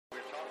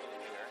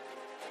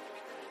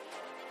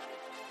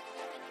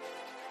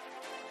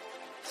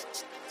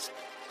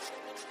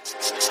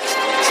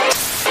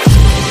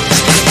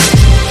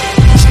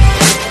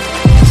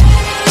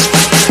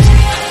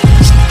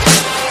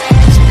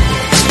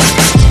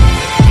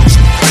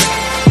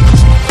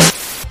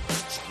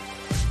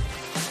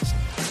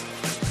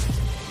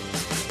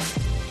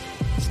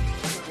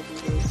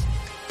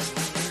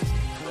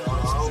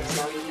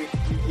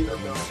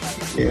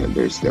Yeah,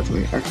 there's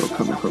definitely an echo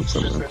coming from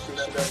somewhere.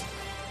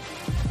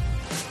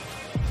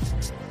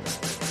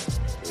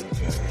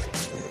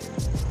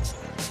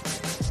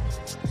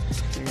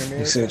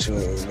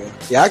 Essentially,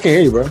 yeah, I can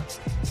hear you, bro.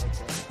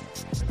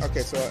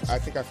 Okay, so I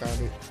think I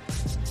found it.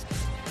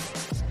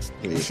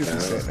 You It should be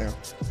set now.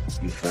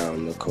 You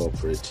found the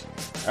culprit.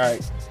 All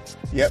right.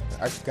 Yep,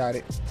 I got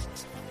it.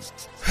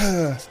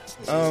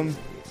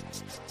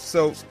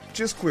 So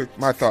just quick,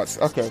 my thoughts.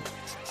 Okay,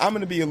 I'm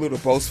gonna be a little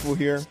boastful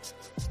here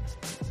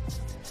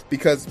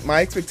because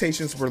my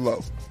expectations were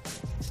low,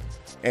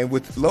 and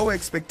with low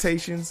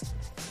expectations,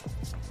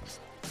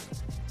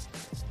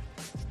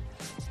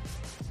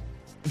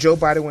 Joe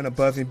Biden went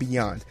above and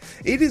beyond.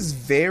 It is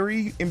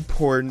very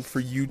important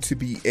for you to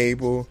be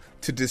able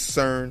to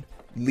discern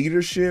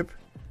leadership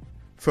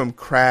from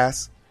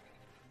crass,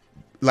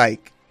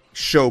 like,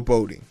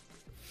 showboating.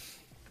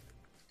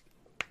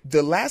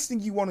 The last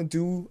thing you want to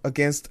do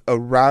against a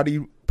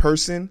rowdy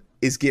person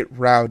is get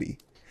rowdy.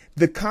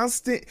 The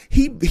constant,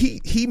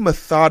 he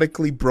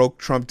methodically broke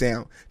Trump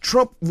down.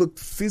 Trump looked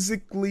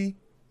physically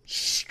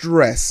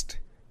stressed.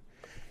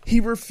 He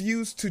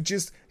refused to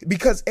just,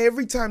 because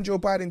every time Joe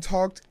Biden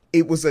talked,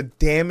 it was a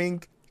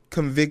damning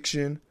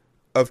conviction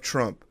of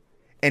Trump.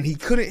 And he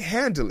couldn't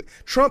handle it.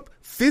 Trump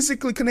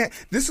physically couldn't.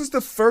 This was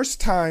the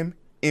first time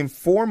in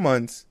 4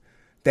 months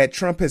that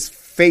Trump has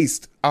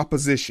faced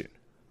opposition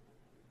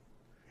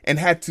and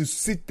had to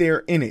sit there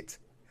in it.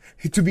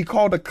 To be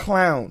called a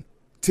clown,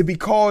 to be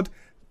called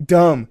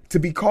dumb, to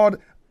be called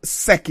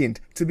second,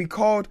 to be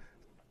called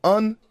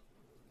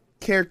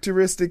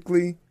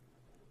uncharacteristically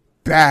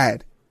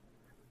bad.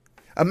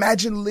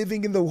 Imagine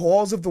living in the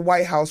halls of the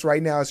White House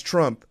right now as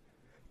Trump,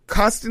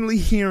 constantly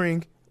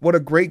hearing what a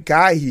great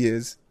guy he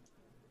is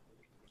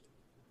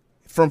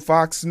from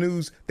Fox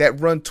News that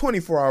run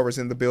 24 hours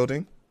in the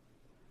building.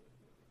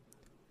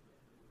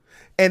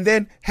 And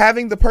then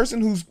having the person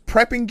who's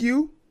prepping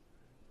you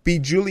be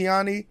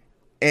Giuliani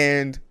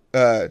and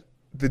the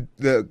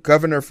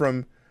governor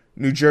from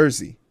New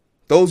Jersey.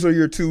 Those are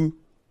your two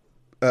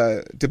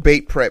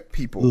debate prep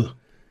people. Ugh.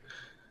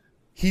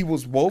 He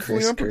was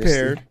woefully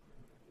unprepared,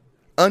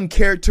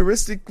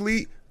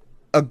 uncharacteristically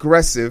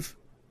aggressive,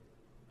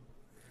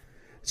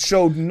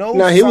 showed no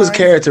No, he was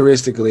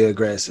characteristically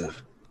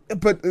aggressive.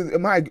 But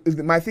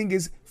my thing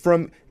is,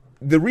 from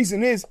the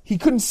reason is he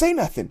couldn't say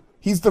nothing.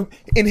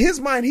 In his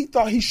mind, he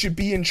thought he should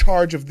be in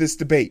charge of this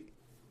debate.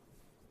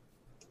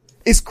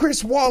 It's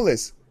Chris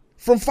Wallace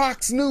from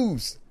Fox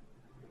News.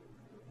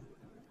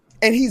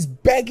 And he's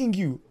begging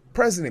you,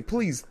 President,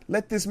 please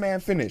let this man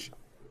finish.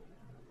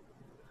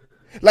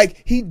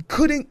 Like, he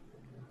couldn't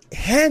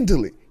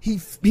handle it.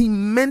 He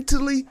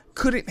mentally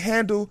couldn't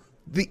handle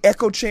the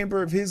echo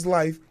chamber of his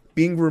life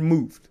being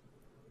removed.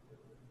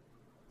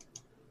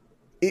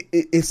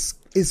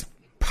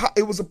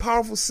 It was a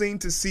powerful scene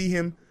to see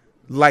him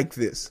like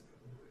this.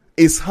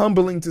 It's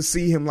humbling to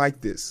see him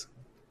like this.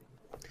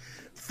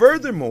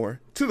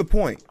 Furthermore, to the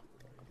point,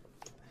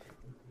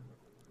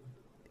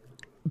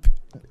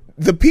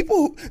 the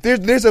people,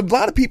 there's a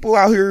lot of people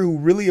out here who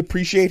really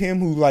appreciate him,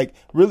 who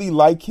really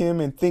like him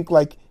and think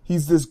like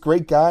he's this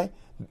great guy.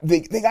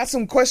 They got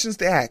some questions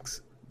to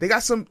ask. They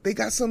got some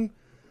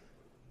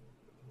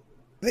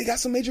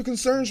major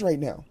concerns right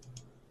now.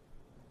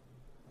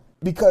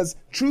 Because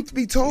truth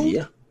be told,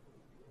 yeah.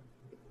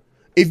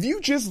 If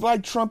you just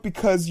like Trump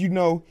because you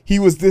know he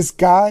was this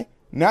guy,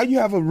 now you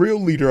have a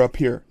real leader up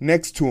here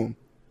next to him.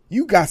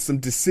 You got some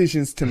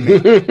decisions to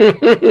make.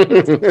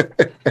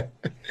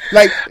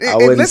 Like, I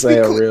wouldn't say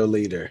a real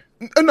leader.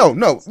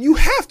 No, you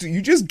have to.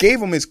 You just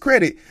gave him his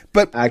credit,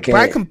 but I can't.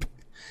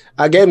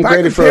 I gave him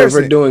credit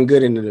for doing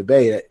good in the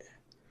debate.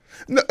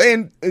 No,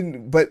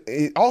 but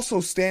it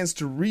also stands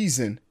to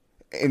reason,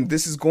 and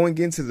this is going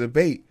into the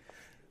debate.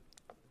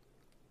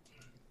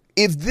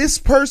 If this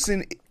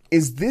person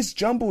is this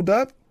jumbled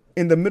up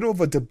in the middle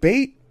of a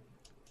debate,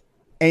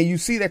 and you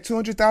see that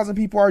 200,000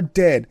 people are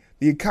dead,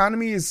 the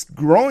economy is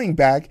growing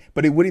back,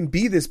 but it wouldn't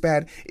be this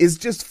bad, is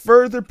just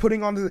further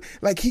putting on the,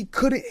 like, he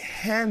couldn't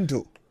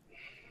handle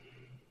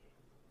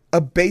a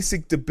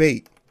basic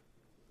debate.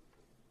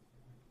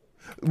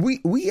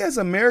 We as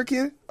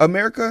America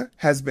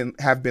have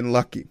been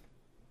lucky.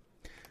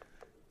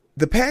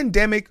 The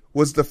pandemic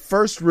was the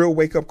first real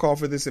wake-up call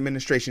for this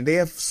administration. They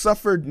have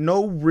suffered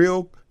no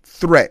real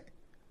threat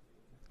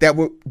that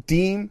would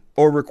deem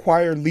or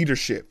require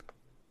leadership.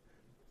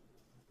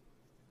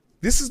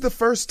 This is the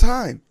first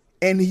time,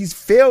 and he's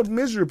failed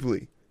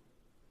miserably.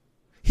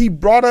 He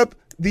brought up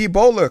the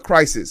Ebola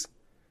crisis.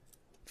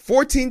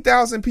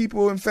 14,000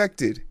 people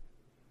infected.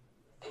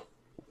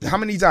 How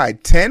many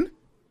died? 10?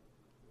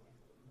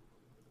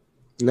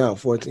 No,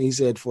 14. He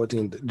said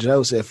 14.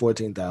 Joe said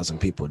 14,000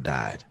 people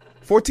died.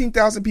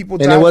 14,000 people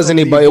died. And it wasn't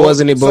Ebola. It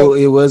wasn't Ebola.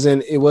 It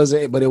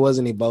wasn't. But it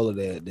wasn't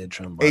Ebola that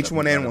Trump brought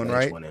H1N1,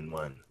 right?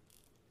 H1N1.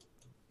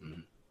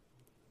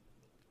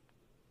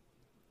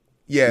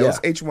 Yeah, it was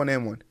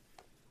H1N1.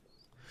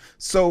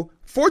 So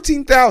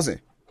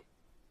 14,000.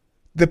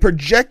 The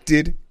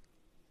projected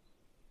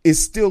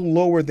is still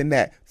lower than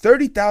that.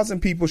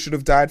 30,000 people should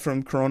have died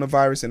from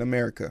coronavirus in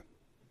America.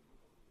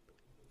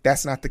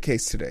 That's not the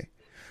case today.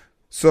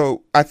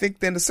 So I think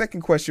then the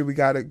second question we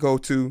got to go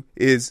to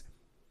is,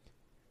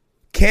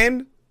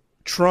 can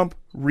Trump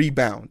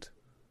rebound?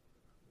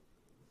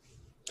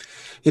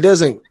 He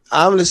doesn't.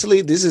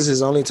 Honestly, this is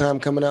his only time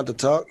coming out to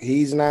talk.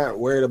 He's not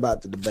worried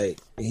about the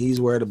debate. He's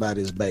worried about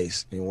his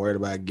base and worried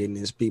about getting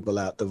his people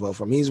out to vote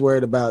for him. He's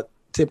worried about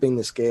tipping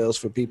the scales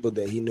for people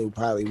that he knew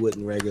probably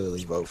wouldn't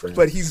regularly vote for him.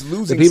 But he's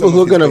losing the people some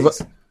who of are going his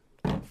to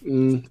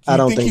vote. I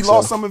don't think he so.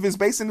 lost some of his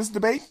base in this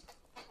debate?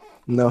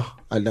 No,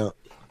 I don't.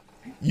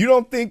 You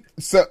don't think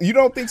so? You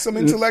don't think some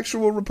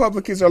intellectual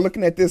Republicans are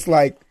looking at this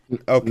like,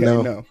 okay,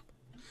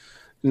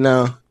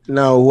 no.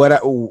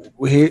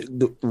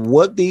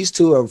 What these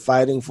two are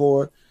fighting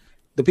for,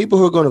 the people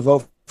who are going to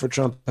vote for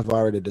Trump have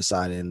already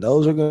decided, and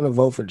those who are going to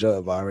vote for Joe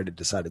have already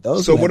decided.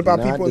 Those. So what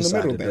about people in the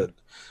middle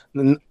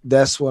then?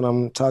 That's what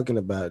I'm talking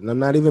about. And I'm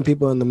not even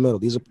people in the middle.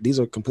 These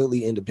are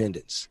completely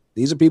independents.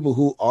 These are people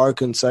who are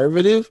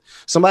conservative.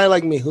 Somebody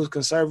like me who's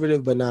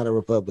conservative but not a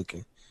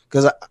Republican.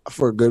 Because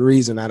for a good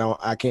reason,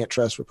 I can't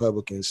trust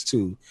Republicans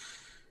to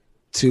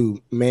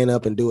man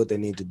up and do what they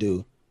need to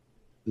do.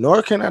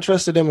 Nor can I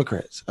trust the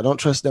Democrats. I don't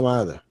trust them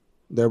either.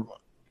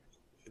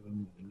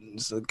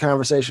 It's a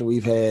conversation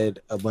we've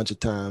had a bunch of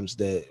times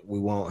that we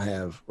won't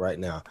have right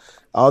now.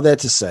 All that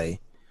to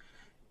say,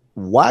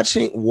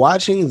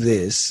 watching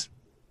this,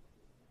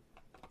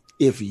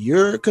 if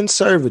you're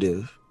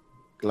conservative,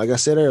 like I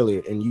said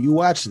earlier, and you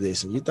watch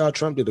this and you thought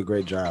Trump did a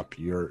great job,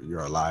 you're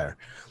a liar.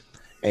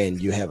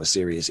 And you have a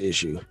serious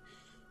issue.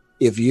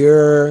 If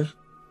you're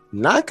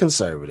not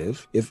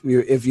conservative, if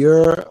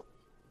you're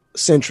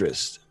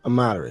centrist, a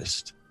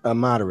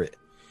moderate,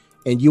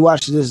 and you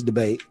watch this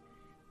debate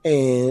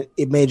and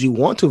it made you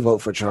want to vote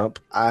for Trump,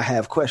 I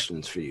have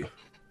questions for you.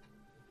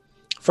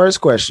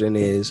 First question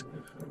is,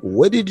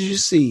 what did you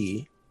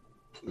see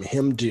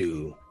him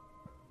do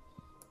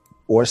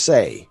or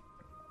say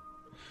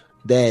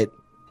that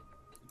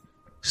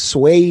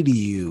swayed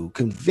you,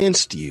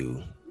 convinced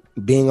you,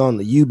 being on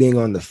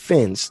the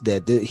fence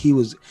that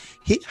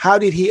how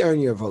did he earn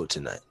your vote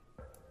tonight?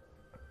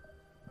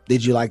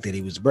 Did you like that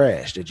he was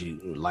brash? Did you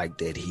like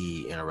that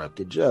he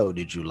interrupted Joe?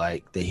 Did you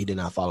like that he did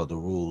not follow the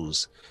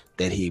rules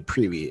that he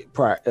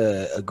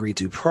agreed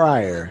to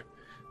prior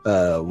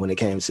when it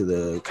came to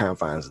the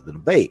confines of the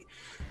debate?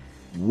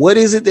 What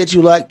is it that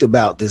you liked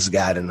about this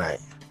guy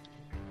tonight?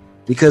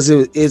 Because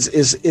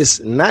it's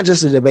not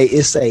just a debate,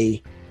 it's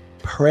a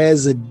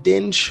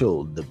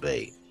presidential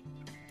debate.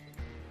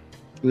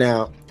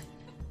 Now,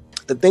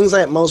 the things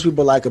that most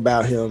people like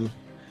about him,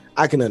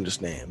 I can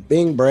understand.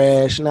 Being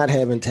brash, not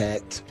having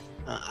tact,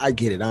 I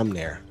get it. I'm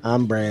there.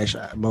 I'm brash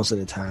most of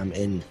the time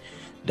and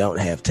don't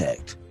have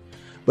tact.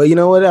 But you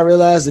know what? I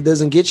realized it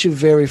doesn't get you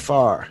very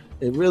far.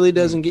 It really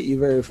doesn't get you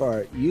very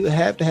far. You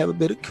have to have a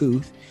bit of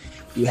couth.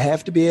 You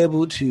have to be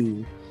able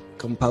to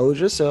compose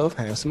yourself,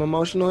 have some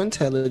emotional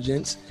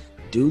intelligence,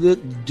 do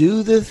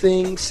the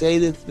thing, say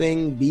the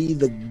thing, be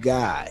the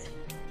guy.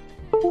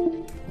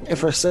 And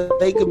for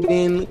sake of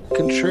being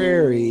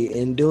contrary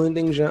and doing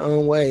things your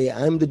own way,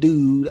 I'm the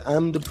dude,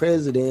 I'm the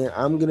president,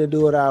 I'm going to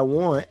do what I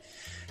want.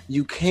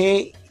 You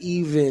can't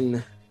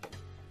even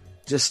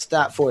just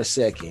stop for a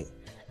second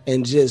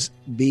and just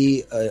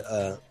be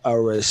a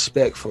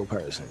respectful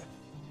person.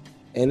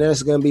 And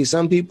there's going to be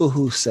some people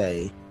who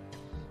say,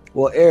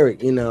 well, Eric,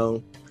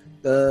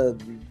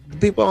 the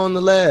people on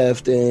the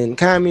left and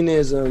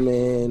communism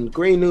and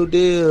Green New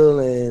Deal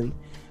and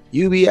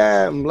UBI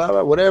and blah,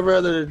 blah, whatever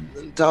other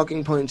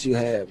talking points you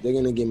have, they're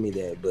going to give me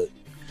that. But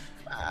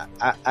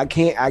I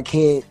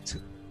can't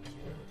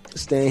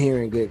stand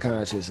here in good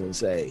conscience and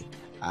say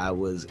I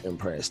was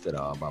impressed at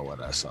all by what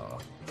I saw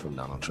from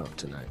Donald Trump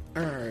tonight.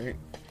 All right.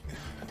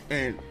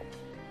 And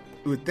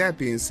with that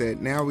being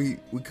said, now we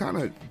kind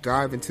of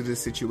dive into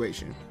this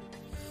situation.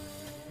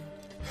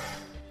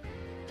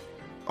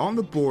 On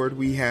the board,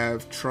 we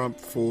have Trump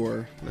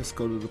for, let's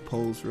go to the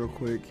polls real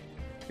quick.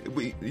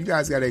 You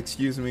guys got to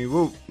excuse me.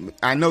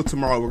 I know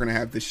tomorrow we're going to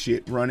have this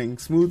shit running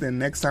smooth, and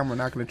next time we're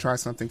not going to try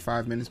something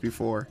 5 minutes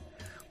before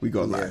we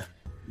go live. Yeah.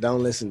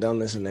 Don't listen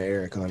to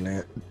Eric on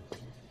that.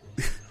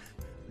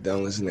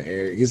 Don't listen to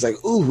Eric. He's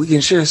like, ooh, we can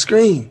share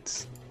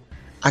screens.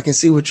 I can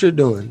see what you're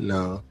doing.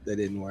 No, that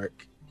didn't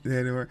work.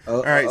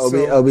 All right,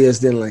 OBS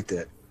didn't like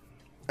that.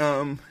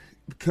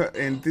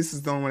 And this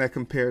is the one that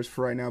compares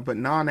for right now, but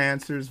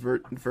non-answers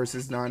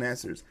versus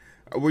non-answers.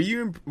 Were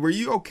you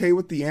okay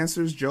with the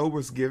answers Joe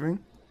was giving?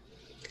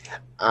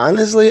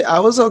 Honestly, I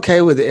was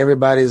okay with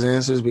everybody's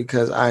answers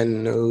because I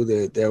knew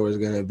that there was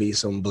going to be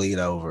some bleed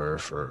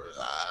over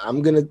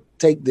I'm going to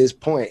take this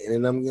point and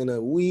then I'm going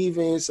to weave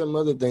in some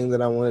other thing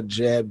that I want to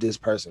jab this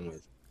person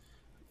with.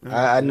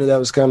 I knew that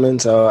was coming,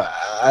 so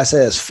I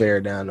said it's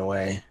fair down the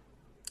way.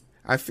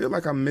 I feel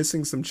like I'm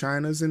missing some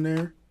Chinas in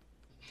there.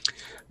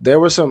 There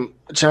were some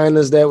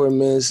Chinas that were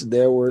missed.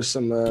 There were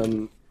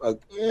some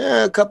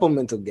a couple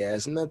mental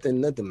gas,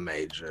 nothing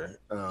major.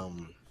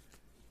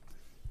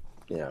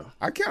 Yeah.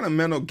 I count a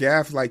mental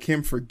gaff like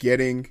him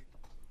forgetting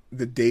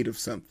the date of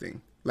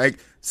something. Like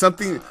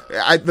something,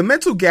 the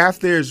mental gaff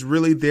there is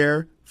really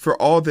there for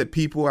all the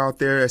people out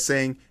there are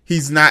saying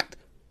he's not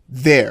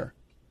there.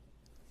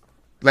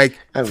 Like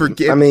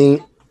forget. I mean,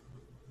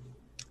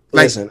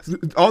 like listen,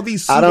 all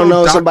these I don't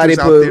know. Somebody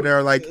out there that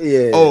are like,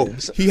 oh,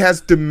 he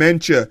has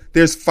dementia.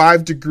 There's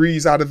 5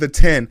 degrees out of the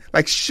 10.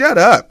 Like, shut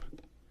up.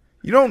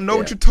 You don't know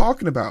what you're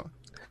talking about.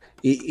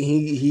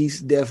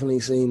 He's definitely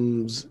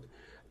seems.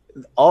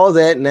 All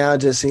that now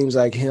just seems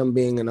like him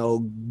being an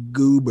old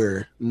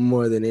goober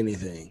more than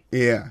anything.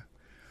 Yeah.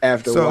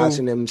 After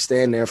watching him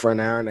stand there for an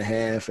hour and a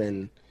half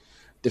and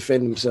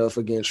defend himself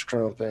against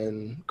Trump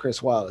and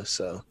Chris Wallace.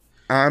 So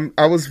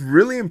I was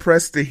really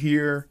impressed to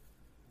hear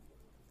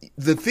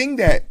the thing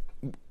that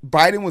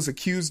Biden was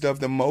accused of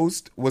the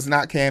most was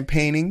not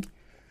campaigning,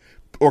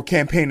 or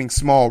campaigning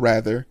small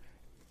rather,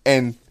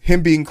 and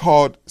him being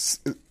called,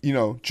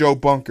 Joe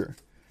Bunker.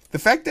 The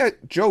fact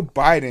that Joe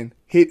Biden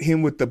hit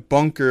him with the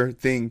bunker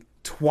thing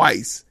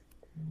twice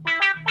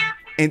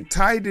and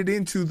tied it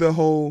into the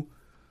whole,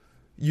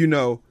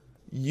 you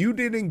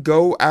didn't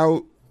go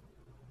out.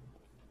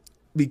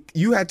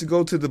 You had to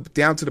go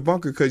down to the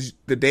bunker because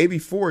the day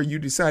before you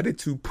decided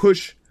to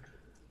push.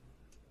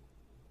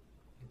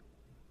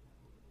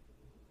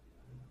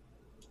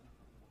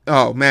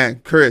 Oh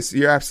man, Chris,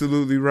 you're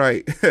absolutely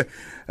right.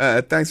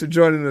 Thanks for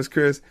joining us,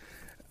 Chris.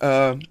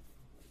 Where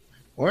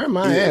am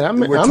I at?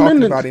 We're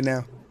talking about it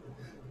now.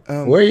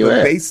 Where are you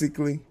at?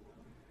 Basically,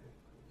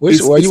 are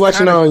you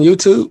watching on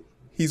YouTube?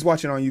 He's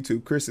watching on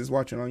YouTube. Chris is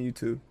watching on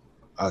YouTube.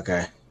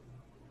 Okay.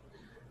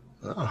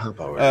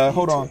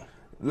 Hold on.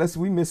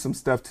 We missed some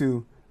stuff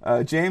too.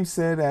 James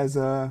said, as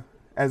the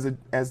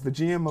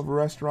GM of a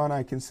restaurant,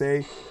 I can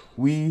say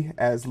we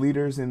as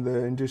leaders in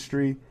the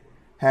industry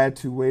had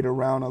to wait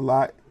around a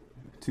lot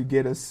to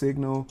get a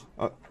signal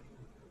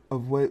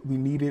of what we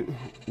needed,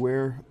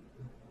 where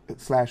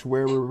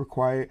we're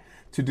required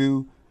to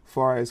do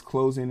far as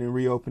closing and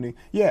reopening.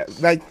 Yeah,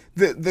 like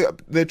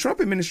the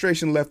Trump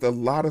administration left a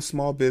lot of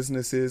small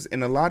businesses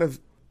and a lot of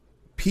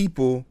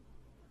people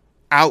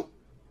out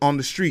on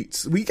the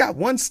streets. We got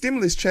one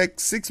stimulus check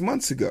 6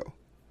 months ago.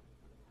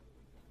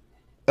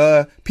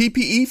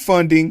 PPE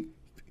funding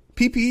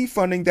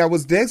that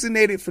was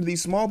designated for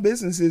these small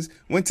businesses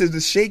went to the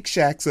Shake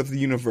Shacks of the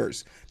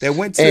universe. That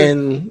went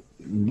to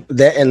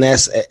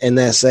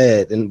that's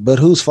sad. But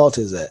whose fault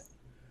is that?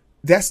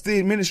 That's the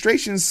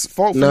administration's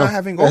fault for not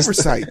having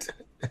oversight.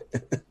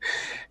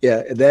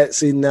 Yeah,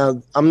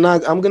 now I'm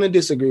going to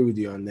disagree with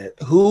you on that.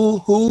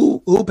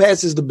 Who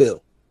passes the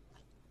bill?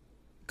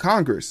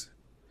 Congress.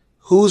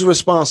 Who's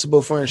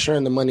responsible for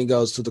ensuring the money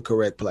goes to the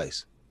correct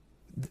place?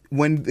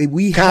 When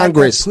we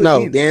Congress.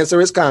 No, the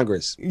answer is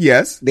Congress.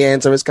 Yes. The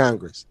answer is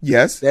Congress.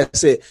 Yes.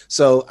 That's it.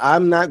 So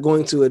I'm not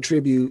going to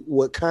attribute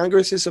what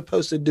Congress is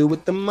supposed to do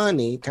with the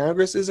money.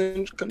 Congress is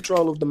in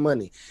control of the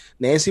money.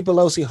 Nancy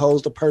Pelosi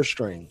holds the purse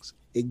strings.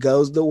 It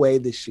goes the way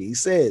that she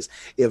says.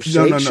 If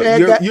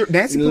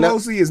Nancy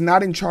Pelosi is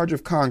not in charge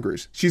of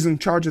Congress. She's in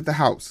charge of the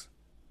House.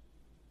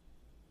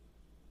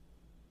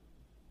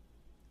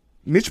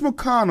 Mitch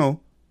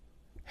McConnell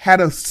had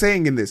a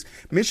saying in this.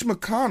 Mitch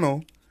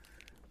McConnell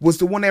was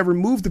the one that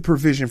removed the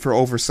provision for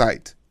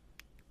oversight.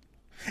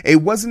 It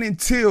wasn't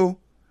until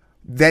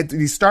that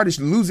he started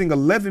losing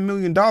 $11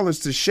 million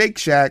to Shake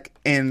Shack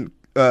and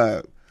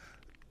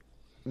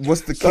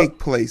what's the cake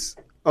place?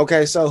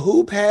 Okay, so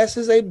who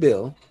passes a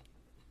bill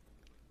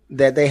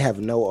that they have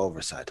no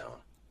oversight on?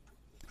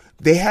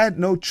 They had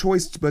no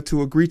choice but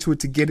to agree to it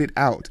to get it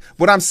out.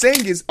 What I'm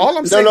saying is, they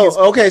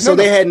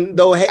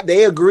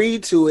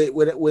agreed to it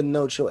with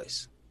no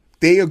choice.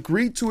 They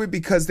agreed to it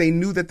because they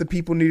knew that the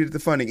people needed the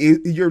funding.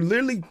 You're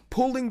literally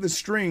pulling the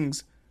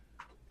strings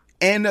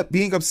and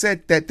being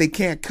upset that they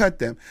can't cut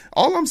them.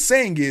 All I'm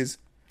saying is,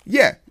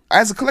 yeah,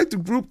 as a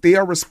collective group, they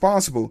are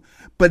responsible.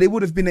 But it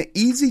would have been an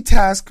easy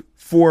task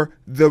for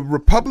the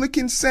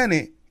Republican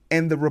Senate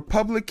and the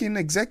Republican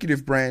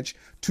executive branch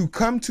to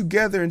come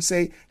together and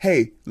say,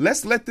 hey,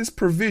 let's let this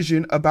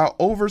provision about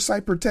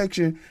oversight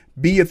protection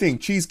be a thing.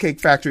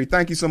 Cheesecake Factory.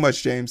 Thank you so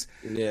much, James.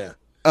 Yeah.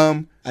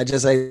 I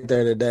just ate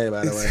there today,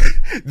 by the way.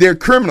 They're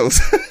criminals.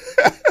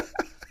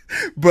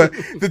 But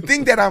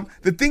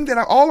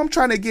all I'm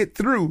trying to get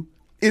through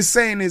is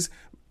saying is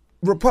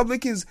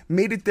Republicans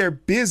made it their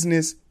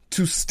business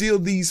to steal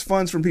these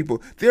funds from people.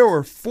 There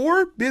were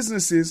 4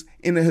 businesses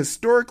in a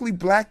historically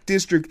black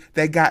district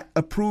that got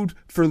approved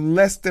for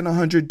less than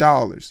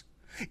 $100.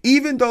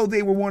 Even though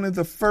they were one of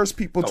the first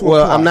people to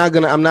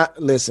apply.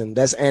 Listen,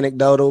 that's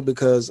anecdotal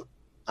because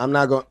I'm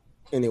not going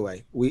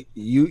anyway.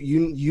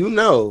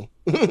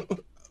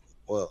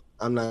 Well,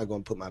 I'm not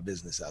going to put my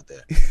business out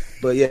there,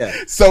 but yeah.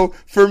 So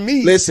for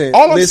me, listen,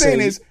 I'm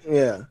saying is,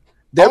 yeah,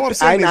 All I'm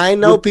saying I is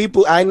know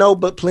people. I know,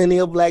 but plenty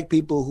of black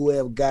people who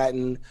have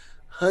gotten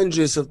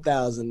hundreds of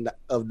thousands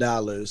of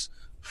dollars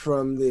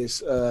from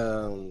this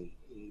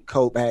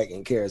COPE Act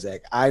and CARES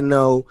Act. I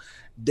know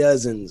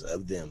dozens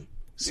of them.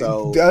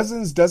 So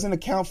dozens doesn't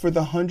account for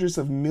the hundreds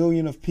of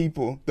millions of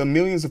people, the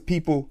millions of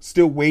people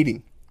still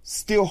waiting,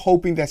 still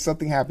hoping that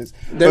something happens.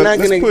 They're not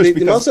going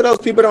to. Most of those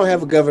people don't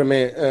have a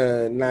government.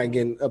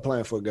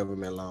 Applying for a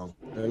government loan.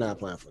 They're not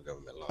applying for a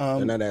government loan.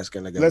 They're not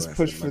asking the government. Let's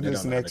push for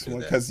this next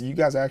one because you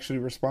guys are actually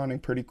responding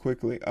pretty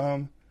quickly.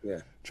 Yeah.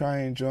 Try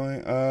and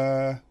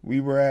join.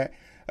 We were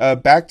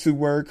at back to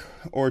work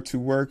or to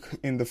work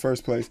in the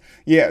first place.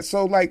 Yeah.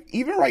 So like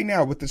even right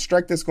now with the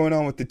strike that's going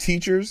on with the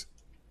teachers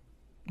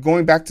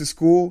going back to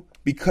school,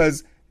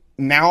 because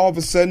now all of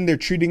a sudden they're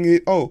treating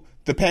it,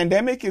 the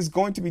pandemic is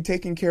going to be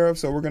taken care of,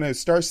 so we're going to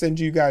start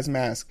sending you guys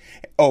masks.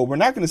 Oh, we're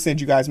not going to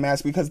send you guys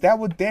masks because that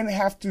would then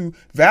have to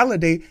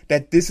validate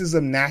that this is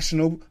a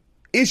national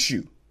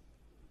issue.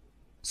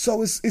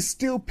 So it's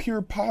still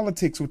pure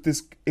politics with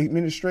this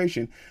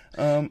administration.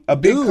 A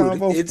big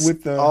convo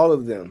with all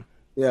of them.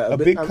 Yeah,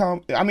 but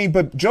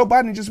Joe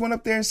Biden just went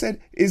up there and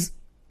said, it's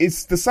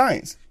the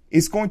science.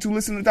 It's going to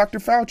listen to Dr.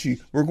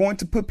 Fauci. We're going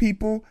to put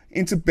people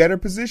into better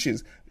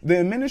positions. The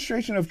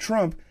administration of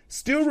Trump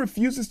still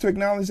refuses to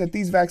acknowledge that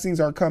these vaccines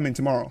are coming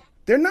tomorrow.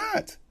 They're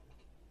not.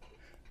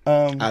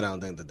 I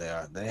don't think that they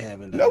are. They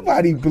haven't.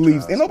 Nobody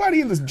believes, and nobody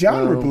in this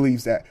genre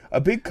believes that.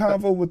 A big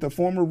convo with a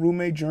former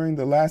roommate during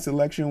the last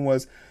election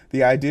was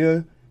the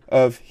idea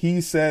of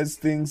he says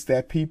things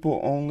that people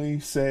only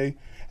say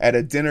at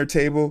a dinner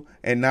table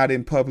and not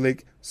in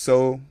public.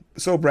 So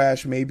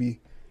brash, maybe.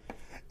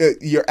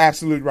 You're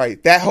absolutely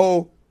right. That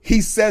whole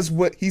he says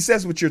what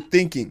you're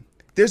thinking.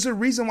 There's a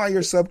reason why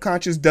your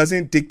subconscious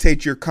doesn't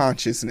dictate your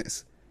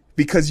consciousness,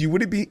 because you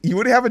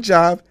wouldn't have a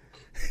job.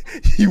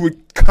 You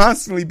would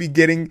constantly be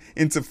getting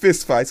into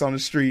fistfights on the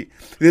street.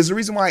 There's a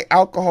reason why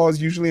alcohol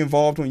is usually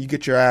involved when you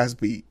get your ass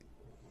beat.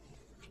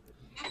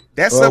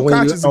 That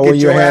subconscious will get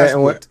your ass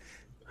whipped.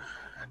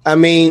 I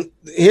mean,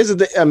 here's the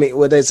thing. I mean,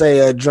 what they say,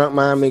 a drunk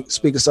mind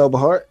speak a sober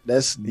heart.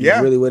 That's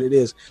really what it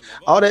is.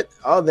 All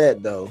that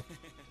though.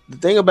 The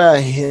thing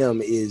about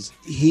him is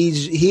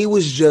he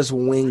was just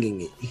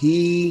winging it.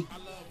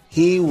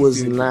 He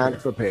was not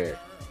prepared.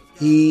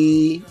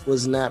 He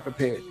was not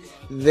prepared.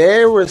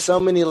 There were so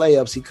many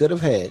layups he could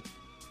have had.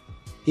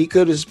 He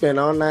could have spent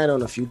all night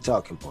on a few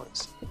talking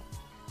points.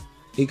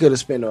 He could have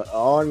spent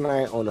all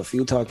night on a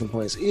few talking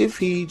points if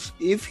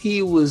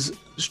he was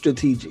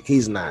strategic.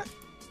 He's not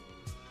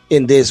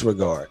in this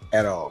regard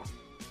at all.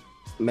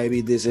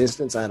 Maybe this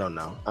instance, I don't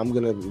know. I'm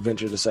gonna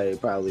venture to say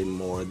probably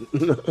more.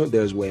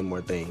 There's way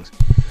more things.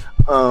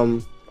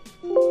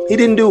 He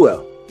didn't do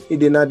well. He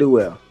did not do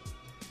well.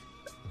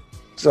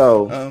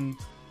 So,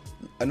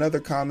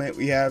 another comment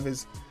we have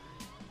is,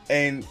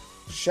 and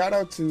shout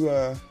out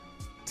to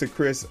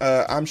Chris.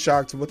 I'm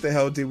shocked. What the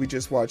hell did we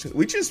just watch?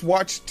 We just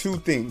watched two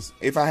things,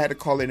 if I had to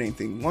call it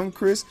anything. One,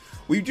 Chris,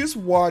 we just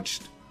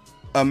watched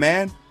a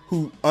man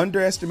who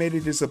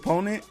underestimated his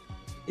opponent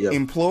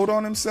implode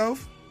on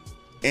himself.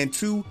 And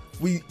two,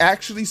 we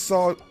actually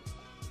saw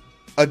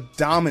a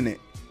dominant.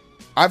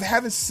 I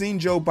haven't seen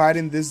Joe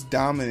Biden this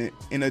dominant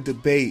in a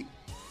debate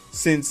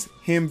since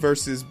him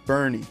versus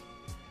Bernie.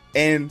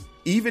 And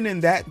even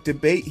in that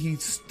debate, he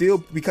still,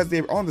 because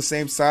they're on the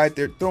same side,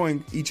 they're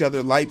throwing each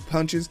other light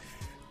punches.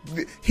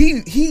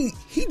 He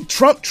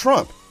trumped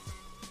Trump.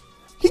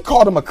 He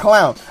called him a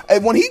clown.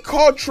 And when he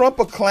called Trump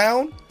a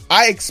clown,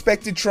 I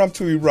expected Trump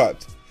to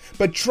erupt.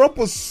 But Trump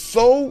was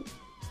so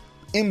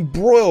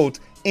embroiled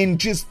in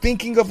just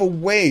thinking of a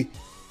way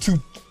to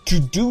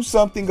do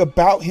something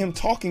about him,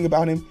 talking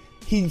about him,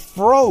 he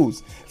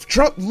froze.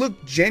 Trump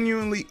looked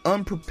genuinely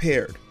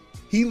unprepared.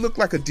 He looked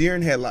like a deer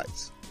in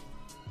headlights.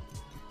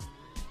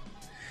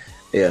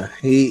 Yeah,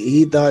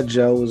 he thought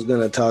Joe was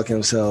gonna talk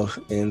himself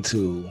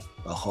into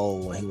a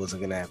hole when he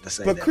wasn't gonna have to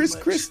say. But that Chris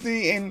much.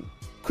 Christie and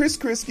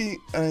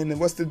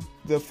what's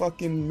the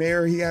fucking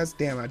mayor he has?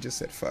 Damn, I just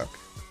said fuck.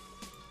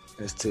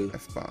 That's two.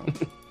 F-bomb.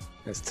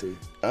 That's two.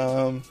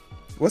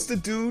 What's the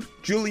dude?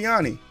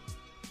 Giuliani.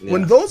 Yeah.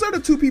 When those are the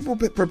two people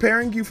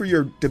preparing you for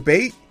your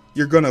debate,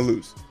 you're gonna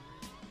lose.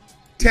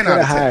 10 out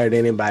of 10. You could have hired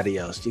anybody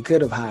else. You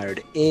could have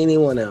hired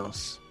anyone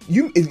else.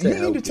 You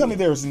mean to tell me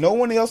there was no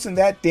one else in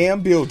that damn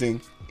building,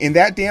 in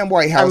that damn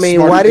White House? I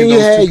mean, why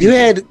didn't you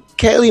had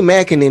Kelly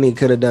McEnany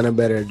could have done a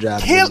better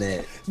job than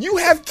that. You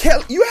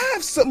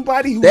have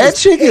somebody who that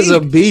chick is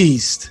a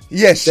beast.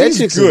 Yes, that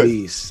chick's good. A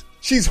beast.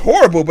 She's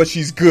horrible, but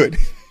she's good.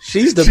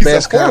 She's the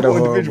best kind of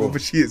individual,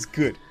 but she is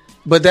good.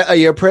 But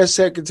your press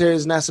secretary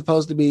is not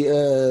supposed to be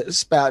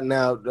spouting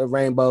out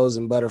rainbows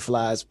and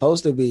butterflies.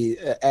 Supposed to be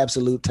an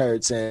absolute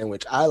turd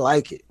sandwich. I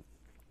like it.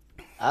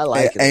 I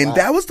like it. And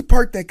that was the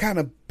part that kind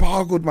of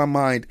boggled my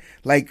mind.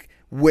 Like,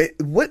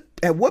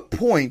 at what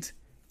point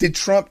did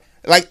Trump,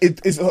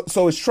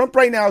 is Trump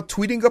right now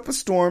tweeting up a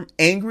storm,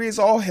 angry as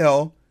all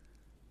hell,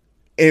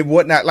 and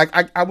whatnot? Like,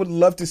 I would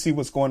love to see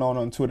what's going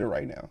on Twitter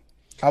right now.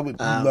 I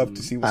would love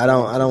to see what's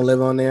going on. I don't live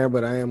on there,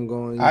 but I am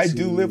going I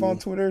do live on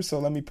Twitter, so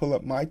let me pull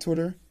up my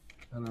Twitter.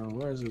 Hold on,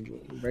 where's the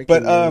breaking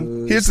But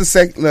news? here's the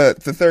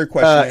third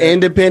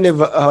question.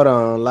 Hold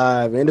on,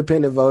 live.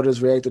 Independent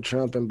voters react to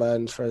Trump and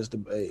Biden's first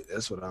debate.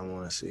 That's what I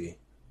want to see.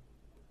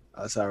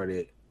 That's already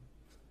it.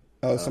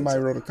 Oh, somebody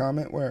wrote a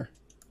comment. Where?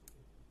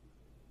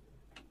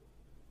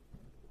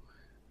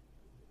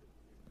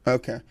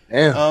 Okay.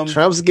 Damn.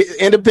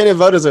 Independent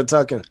voters are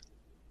talking.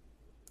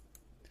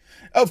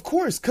 Of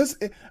course, because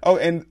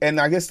and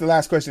I guess the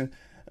last question,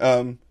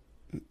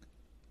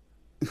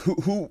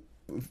 who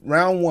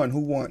round one?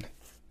 Who won?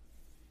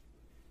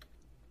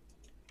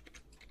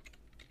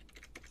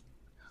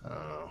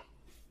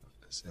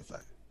 Let's see if I.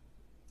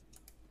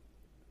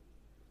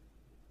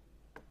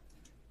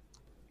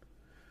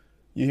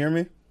 You hear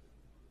me?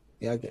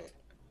 Yeah, I can.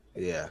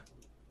 Yeah.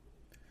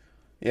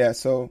 Yeah.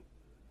 So,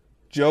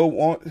 Joe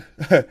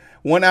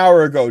 1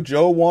 hour ago,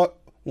 Joe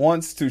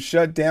wants to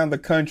shut down the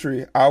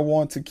country. I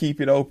want to keep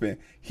it open.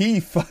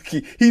 He's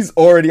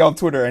already on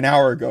Twitter an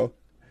hour ago.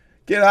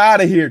 Get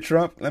out of here,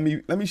 Trump. Let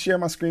me share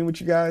my screen with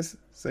you guys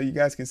so you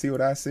guys can see what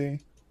I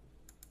see.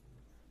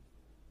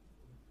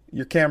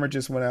 Your camera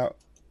just went out.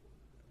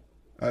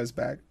 Oh, it's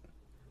back.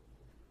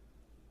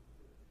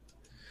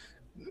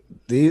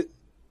 The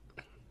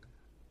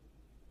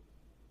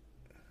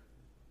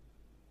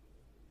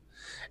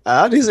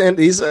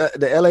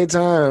LA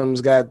Times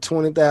got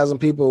 20,000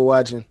 people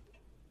watching.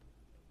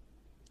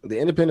 The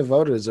independent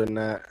voters are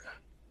not.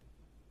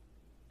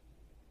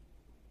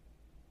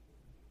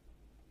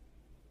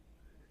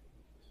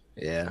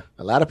 Yeah,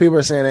 a lot of people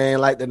are saying they ain't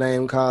like the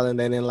name calling.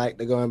 They didn't like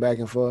the going back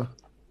and forth.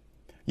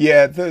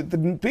 Yeah, the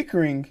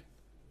bickering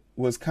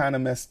was kind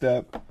of messed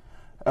up.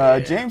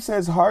 James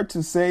says, hard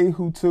to say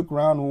who took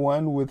round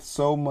one with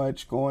so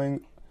much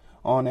going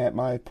on at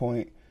my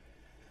point.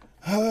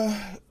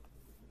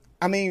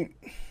 I mean,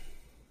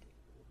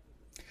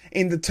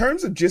 in the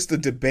terms of just a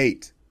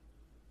debate,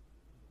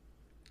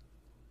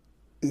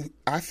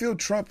 I feel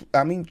Trump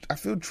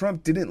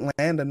didn't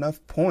land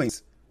enough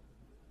points.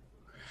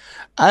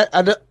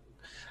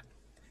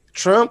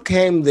 Trump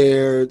came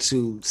there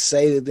to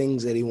say the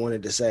things that he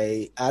wanted to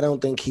say. I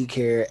don't think he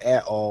cared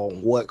at all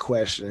what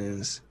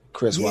questions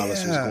Chris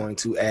Wallace was going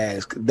to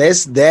ask.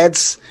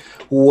 That's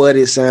what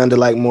it sounded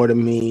like more to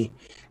me.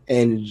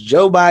 And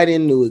Joe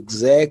Biden knew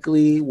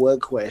exactly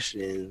what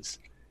questions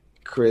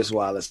Chris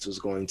Wallace was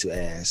going to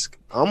ask,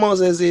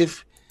 almost as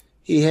if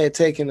he had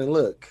taken a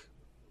look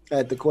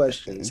at the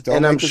questions.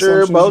 And I'm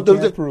sure both of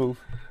them.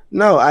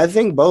 No, I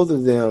think both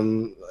of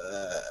them.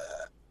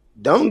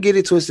 Don't get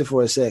it twisted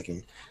for a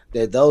second.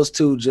 That those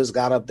two just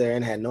got up there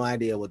and had no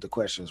idea what the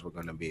questions were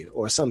going to be,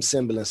 or some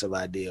semblance of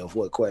idea of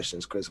what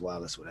questions Chris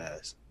Wallace would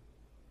ask.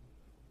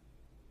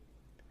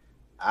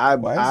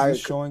 Why is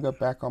this showing up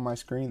back on my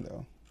screen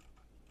though?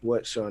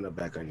 What's showing up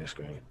back on your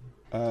screen?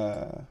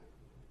 The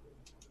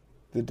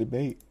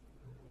debate.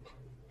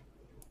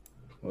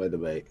 What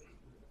debate?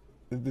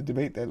 The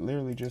debate that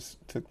literally just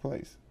took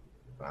place.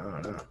 I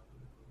don't know.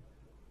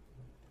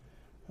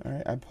 All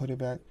right, I put it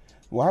back.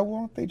 Why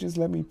won't they just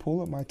let me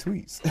pull up my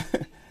tweets?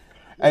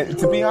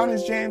 To be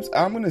honest, James,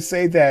 I'm going to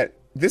say that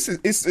it's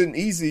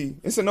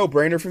a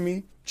no-brainer for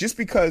me just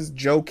because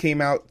Joe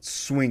came out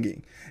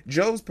swinging.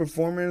 Joe's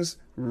performance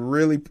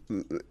really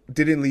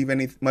didn't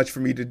leave much for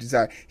me to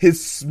desire.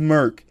 His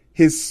smirk,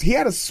 he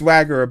had a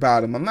swagger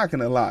about him. I'm not going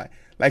to lie.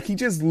 Like, he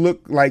just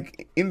looked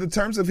like, in the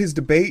terms of his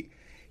debate,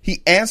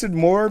 he answered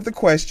more of the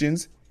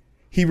questions.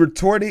 He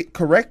retorted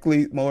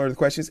correctly more of the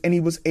questions, and he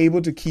was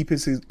able to keep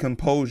his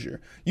composure.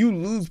 You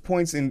lose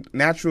points in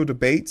natural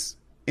debates,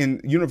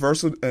 in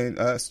universal and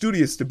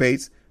studious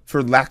debates,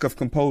 for lack of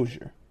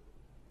composure.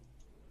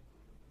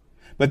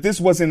 But this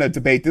wasn't a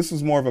debate. This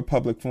was more of a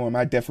public forum.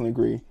 I definitely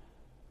agree.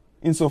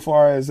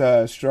 Insofar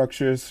as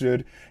structures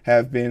should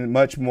have been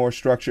much more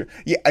structured.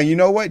 Yeah, and you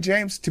know what,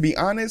 James? To be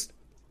honest,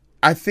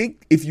 I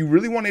think if you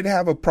really wanted to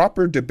have a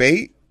proper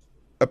debate,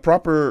 a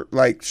proper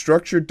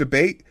structured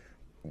debate,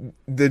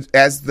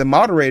 as the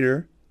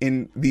moderator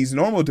in these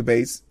normal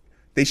debates,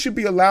 they should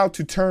be allowed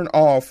to turn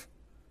off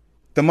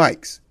the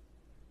mics.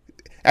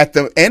 At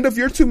the end of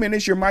your 2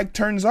 minutes, your mic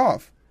turns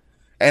off.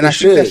 And I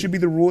think that should be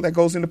the rule that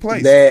goes into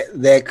place.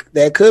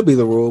 That could be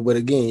the rule, but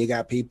again, you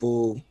got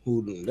people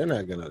who they're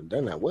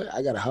not what?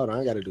 I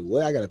gotta do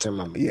what? I gotta turn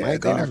my mic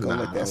off. They're not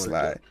gonna let that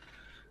slide.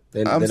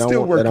 I'm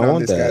still working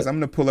on this, guys. I'm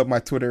gonna pull up my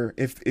Twitter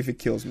if it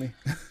kills me.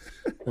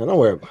 No,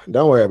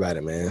 don't worry about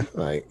it, man.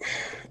 Like,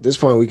 at this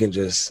point, we can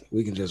just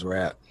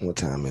wrap. What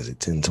time is it?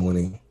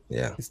 10:20.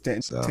 Yeah, it's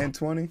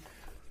 10:20.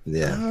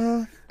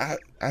 Yeah,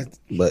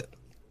 but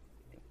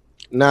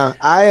nah,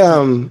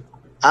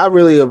 I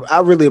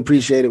really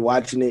appreciated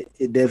watching it.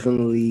 It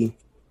definitely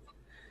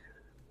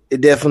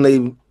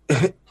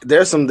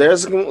there's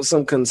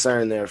some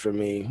concern there for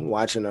me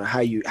watching how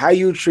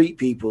you treat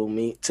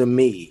people. To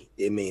me,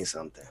 it means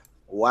something.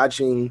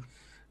 Watching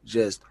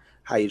just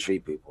how you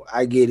treat people.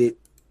 I get it.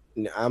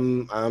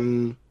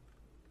 I'm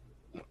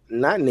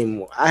not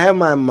anymore. I have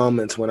my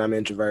moments when I'm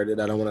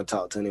introverted. I don't want to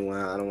talk to anyone.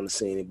 I don't want to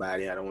see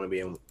anybody. I don't want to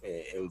be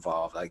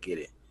involved. I get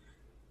it.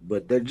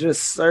 But they're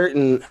just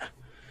certain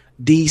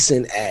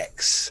decent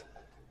acts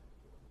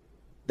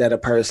that a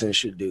person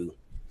should do,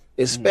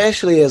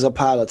 especially as a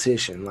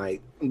politician.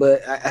 Like,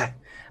 but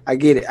I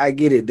get it. I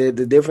get it.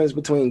 The difference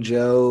between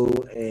Joe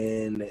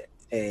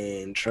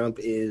and Trump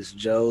is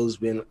Joe's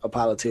been a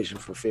politician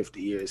for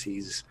 50 years.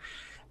 He's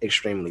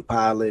extremely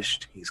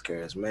polished. He's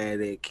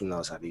charismatic. He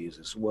knows how to use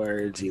his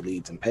words. He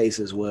leads and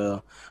paces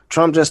well.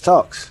 Trump just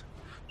talks.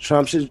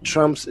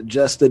 Trump's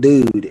just a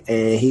dude,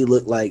 and he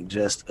looked like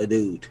just a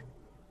dude.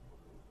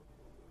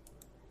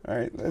 All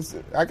right,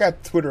 I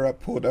got Twitter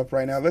pulled up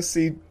right now. Let's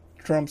see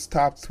Trump's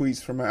top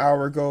tweets from an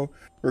hour ago.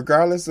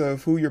 Regardless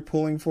of who you're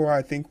pulling for,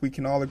 I think we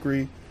can all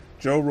agree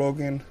Joe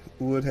Rogan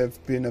would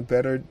have been a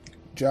better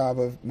job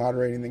of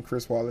moderating than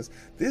Chris Wallace.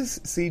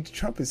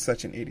 Trump is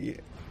such an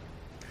idiot.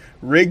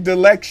 Rigged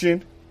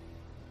election.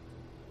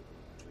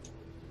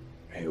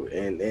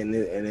 And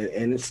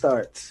it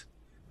starts.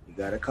 You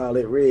gotta call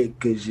it rigged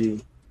because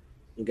you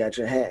got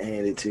your hat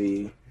handed to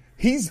you.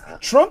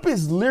 Trump.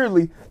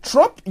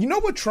 You know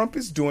what Trump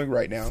is doing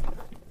right now?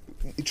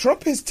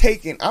 Trump has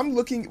taken.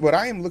 What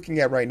I am looking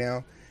at right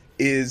now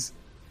is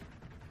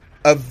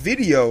a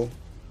video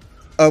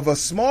of a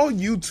small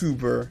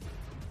YouTuber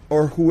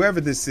or whoever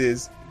this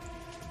is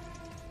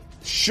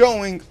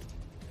showing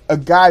a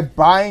guy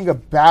buying a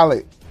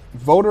ballot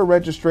voter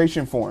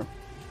registration form.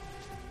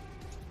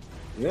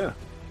 Yeah.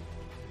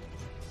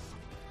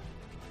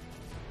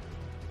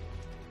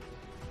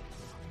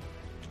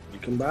 You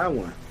can buy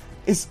one.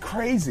 It's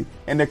crazy.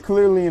 And they're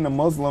clearly in a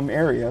Muslim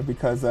area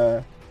because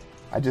I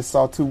just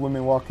saw two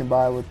women walking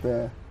by with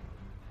the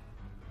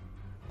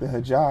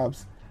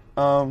hijabs.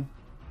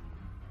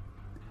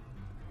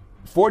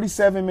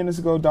 47 minutes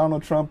ago,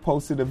 Donald Trump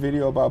posted a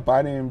video about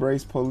Biden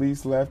embrace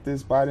police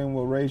leftists. Biden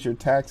will raise your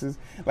taxes.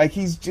 Like,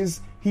 he's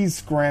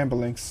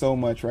scrambling so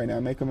much right now.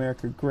 Make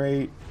America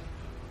great.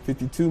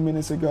 52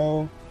 minutes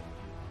ago.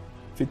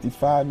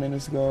 55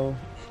 minutes ago.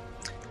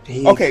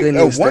 Okay,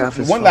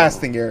 one last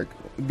thing, Eric,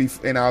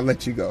 and I'll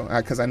let you go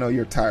because I know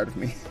you're tired of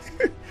me.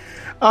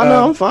 Oh,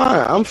 no, I'm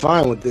fine. I'm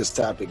fine with this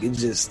topic. It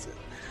just...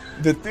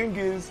 The thing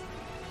is,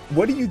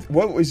 what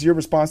was your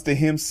response to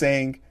him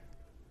saying,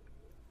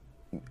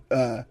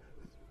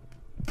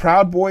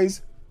 Proud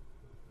Boys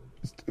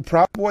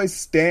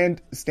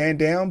stand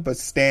down, but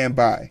stand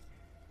by?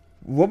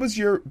 What was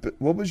your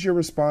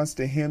response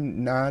to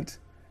him not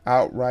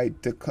outright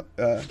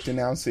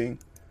denouncing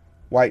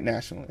white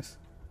nationalists?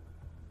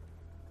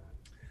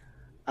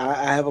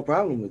 I have a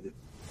problem with it.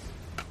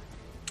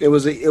 It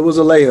was a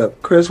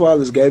layup. Chris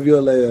Wallace gave you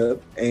a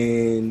layup,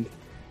 and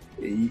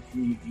you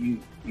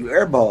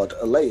airballed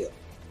a layup.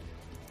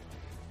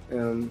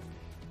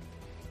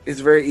 It's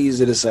very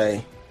easy to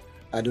say,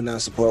 I do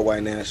not support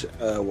white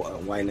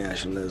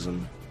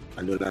nationalism.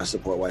 I do not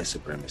support white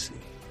supremacy.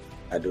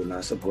 I do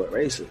not support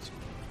racism.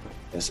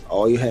 That's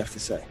all you have to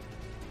say.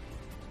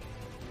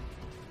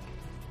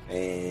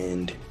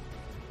 And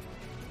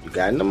you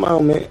got in the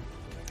moment.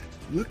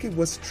 Look at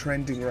what's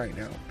trending right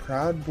now.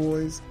 Proud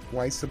Boys,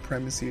 white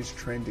supremacy is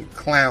trending.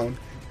 Clown,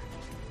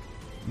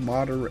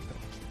 moderator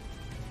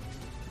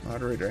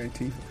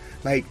Antifa.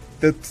 Like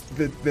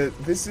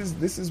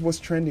this is what's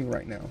trending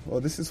right now. Well,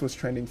 this is what's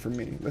trending for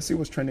me. Let's see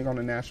what's trending on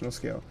a national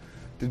scale.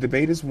 The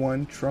debate is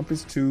 1, Trump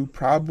is 2,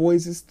 Proud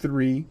Boys is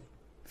 3,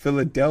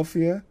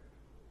 Philadelphia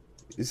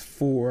is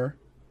 4,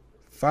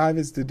 5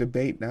 is the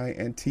debate night,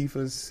 Antifa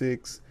is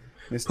 6.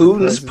 Mr.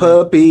 Putin's President.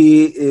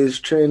 puppy is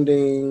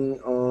trending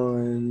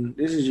on.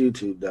 This is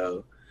YouTube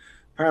though.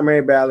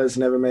 Primary ballots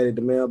never made it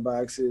to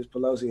mailboxes.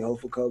 Pelosi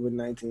hopeful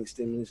COVID-19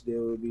 stimulus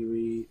deal will be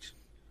reached.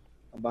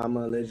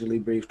 Obama allegedly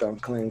briefed on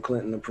claim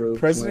Clinton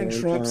approved. President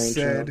Trump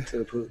said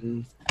to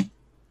Putin.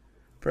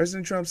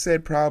 President Trump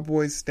said Proud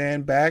Boys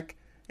stand back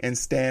and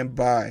stand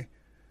by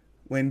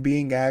when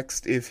being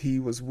asked if he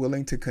was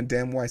willing to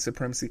condemn white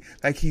supremacy.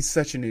 Like, he's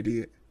such an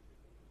idiot.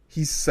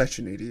 He's such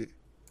an idiot.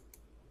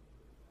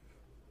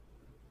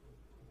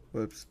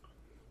 Whoops.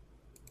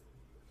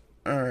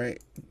 All right,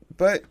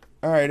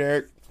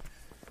 Eric.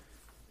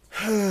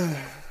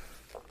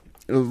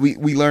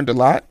 we learned a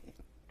lot.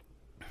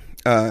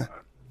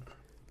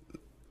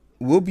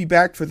 We'll be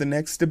back for the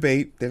next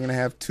debate. They're gonna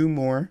have 2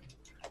 more,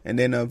 and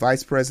then a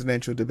vice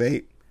presidential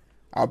debate.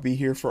 I'll be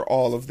here for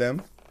all of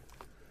them.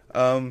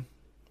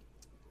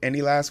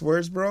 Any last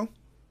words, bro?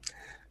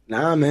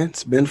 Nah, man,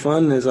 it's been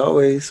fun as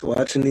always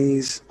watching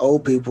these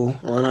old people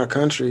run our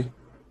country. I'm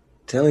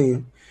telling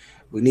you.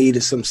 We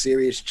needed some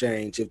serious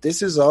change. If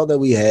this is all that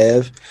we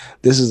have,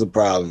 this is a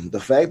problem. The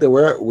fact that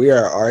we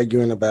are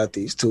arguing about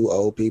these 2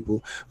 old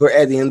people who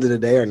at the end of the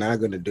day are not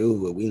going to do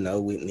what we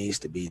know what needs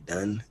to be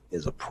done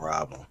is a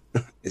problem.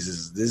 This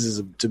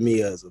is to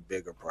me as a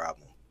bigger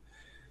problem.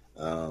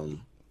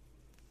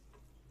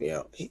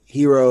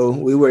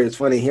 Hero, it's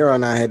funny. Hero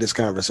and I had this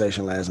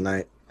conversation last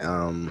night.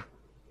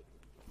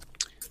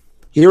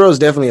 Hero's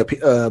definitely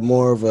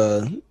more of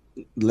a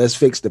let's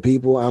fix the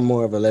people. I'm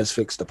more of a let's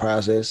fix the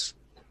process.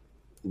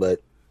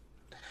 But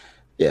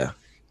yeah,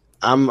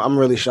 I'm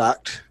really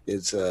shocked.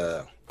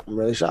 I'm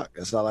really shocked.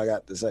 That's all I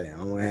got to say. I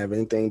don't have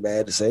anything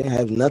bad to say. I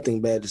have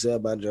nothing bad to say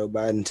about Joe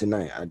Biden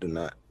tonight. I do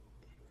not.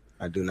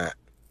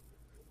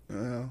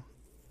 Well,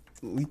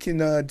 we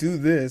can do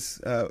this,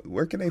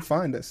 where can they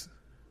find us?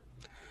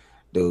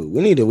 Dude,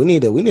 we need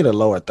a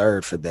lower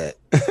third for that.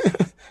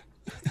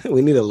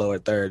 We need a lower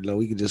third.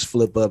 We can just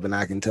flip up and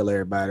I can tell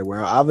everybody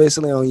we're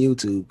obviously on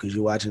YouTube because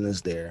you're watching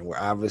us there. And we're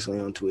obviously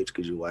on Twitch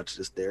because you watch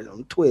us there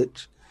on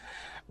Twitch.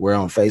 We're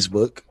on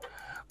Facebook.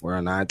 We're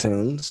on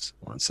iTunes.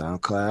 We're on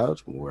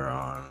SoundCloud. We're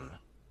on,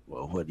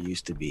 well, what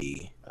used to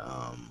be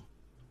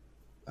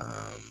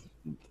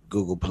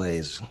Google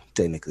Play's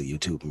technically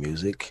YouTube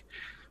Music.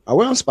 Are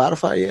we on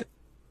Spotify yet?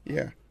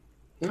 Yeah.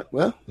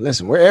 Well,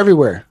 listen, we're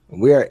everywhere.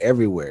 We are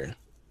everywhere.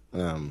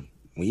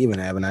 We even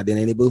have an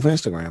Identity Booth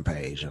Instagram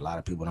page. A lot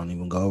of people don't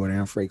even go over there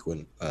and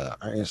frequent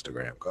our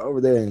Instagram. Go over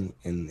there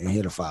and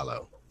hit a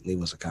follow.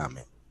 Leave us a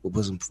comment.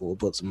 We'll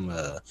put some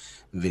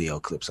video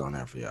clips on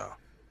there for y'all.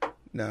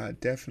 Nah,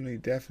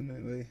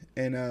 definitely.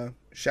 And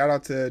shout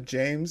out to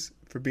James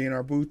for being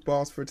our booth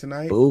boss for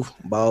tonight. Booth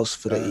boss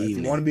for the evening.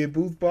 If you want to be a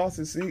booth boss,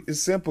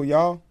 it's simple,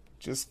 y'all.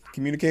 Just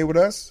communicate with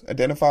us,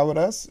 identify with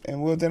us,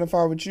 and we'll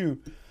identify with you.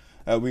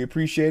 We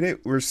appreciate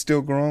it. We're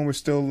still growing. We're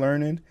still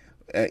learning.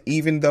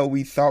 Even though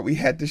we thought we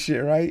had this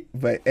shit right.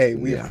 But, hey,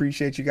 we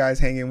appreciate you guys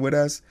hanging with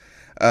us.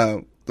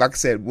 Like I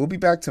said, we'll be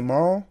back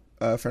tomorrow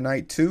for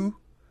night 2.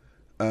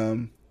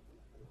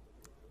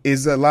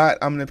 Is a lot.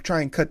 I'm going to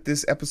try and cut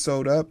this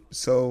episode up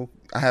so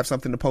I have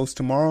something to post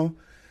tomorrow.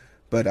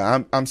 But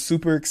I'm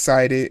super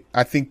excited.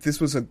 I think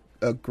this was a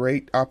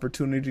great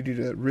opportunity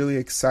to really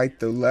excite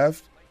the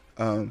left.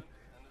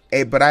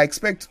 But I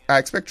expect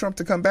Trump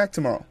to come back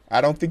tomorrow.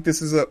 I don't think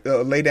this is a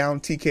lay down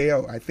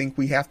TKO. I think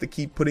we have to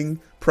keep putting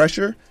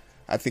pressure.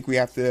 I think we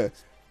have to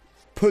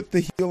put the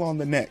heel on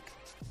the neck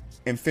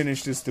and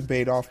finish this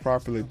debate off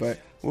properly. But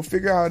we'll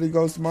figure out how it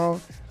goes tomorrow.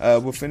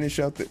 We'll finish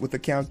up with the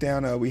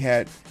countdown. We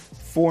had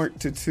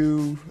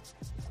 4-2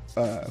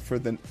 for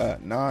the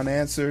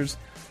non-answers.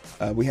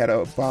 We had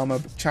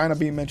China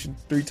being mentioned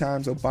 3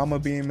 times,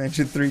 Obama being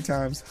mentioned 3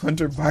 times,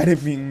 Hunter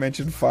Biden being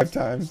mentioned 5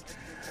 times.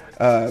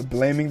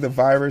 Blaming the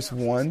virus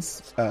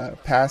once,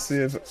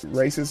 passive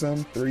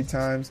racism 3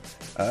 times,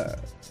 a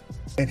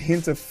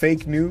hint of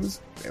fake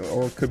news,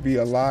 or it could be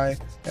a lie.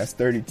 That's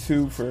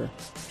 32 for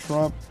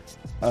Trump.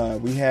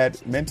 We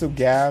had mental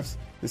gaffes.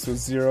 This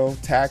was 0.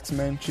 Tax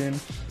mention.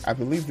 I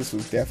believe this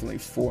was definitely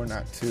 4,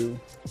 not 2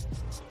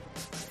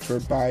 for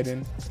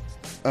Biden.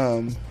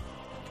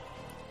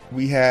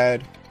 We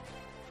had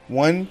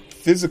 1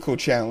 physical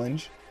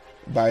challenge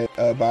by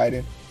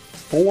Biden,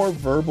 4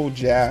 verbal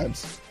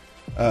jabs.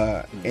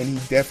 And he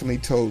definitely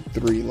told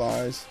 3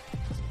 lies.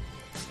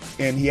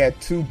 And he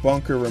had 2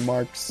 bunker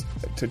remarks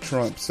to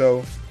Trump.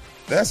 So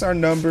that's our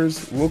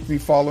numbers. We'll be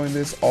following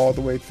this all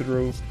the way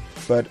through.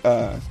 But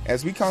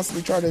as we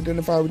constantly try to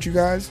identify with you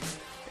guys,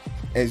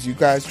 as you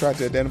guys try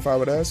to identify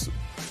with us,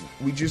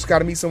 we just got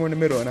to meet somewhere in the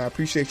middle. And I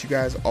appreciate you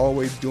guys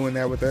always doing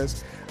that with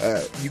us.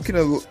 You can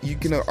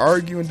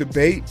argue and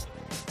debate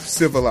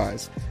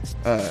civilized,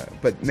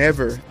 but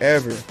never,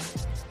 ever,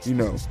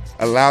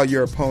 allow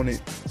your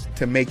opponent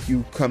to make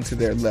you come to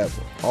their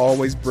level.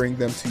 Always bring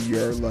them to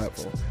your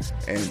level.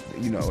 And,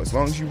 as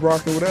long as you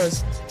rocking with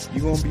us,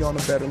 you're going to be on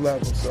a better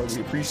level. So we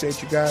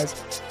appreciate you guys.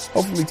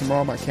 Hopefully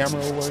tomorrow my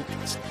camera will work.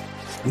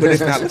 But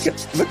if not,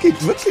 look at,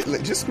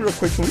 just real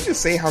quick, can we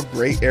just say how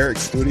great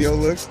Eric's studio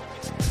looks?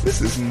 This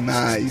is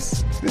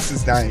nice.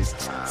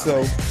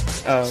 So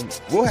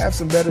we'll have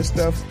some better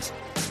stuff.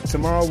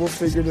 Tomorrow we'll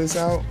figure this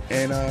out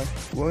and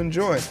we'll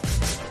enjoy.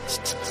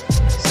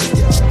 See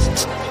y'all.